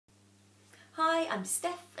I'm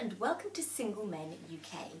Steph and welcome to Single Men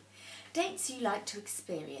UK, dates you like to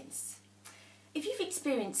experience. If you've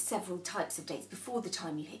experienced several types of dates before the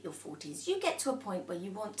time you hit your 40s, you get to a point where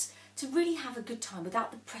you want to really have a good time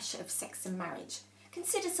without the pressure of sex and marriage.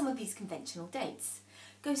 Consider some of these conventional dates.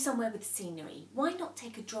 Go somewhere with scenery. Why not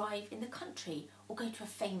take a drive in the country or go to a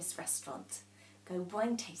famous restaurant? Go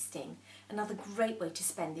wine tasting. Another great way to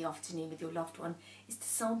spend the afternoon with your loved one is to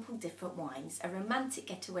sample different wines, a romantic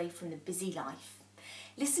getaway from the busy life.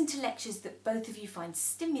 Listen to lectures that both of you find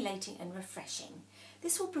stimulating and refreshing.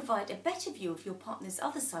 This will provide a better view of your partner's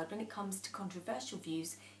other side when it comes to controversial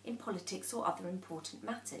views in politics or other important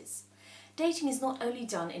matters. Dating is not only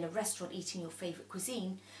done in a restaurant eating your favourite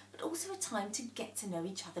cuisine, but also a time to get to know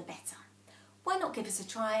each other better. Why not give us a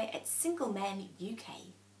try at Single Men UK?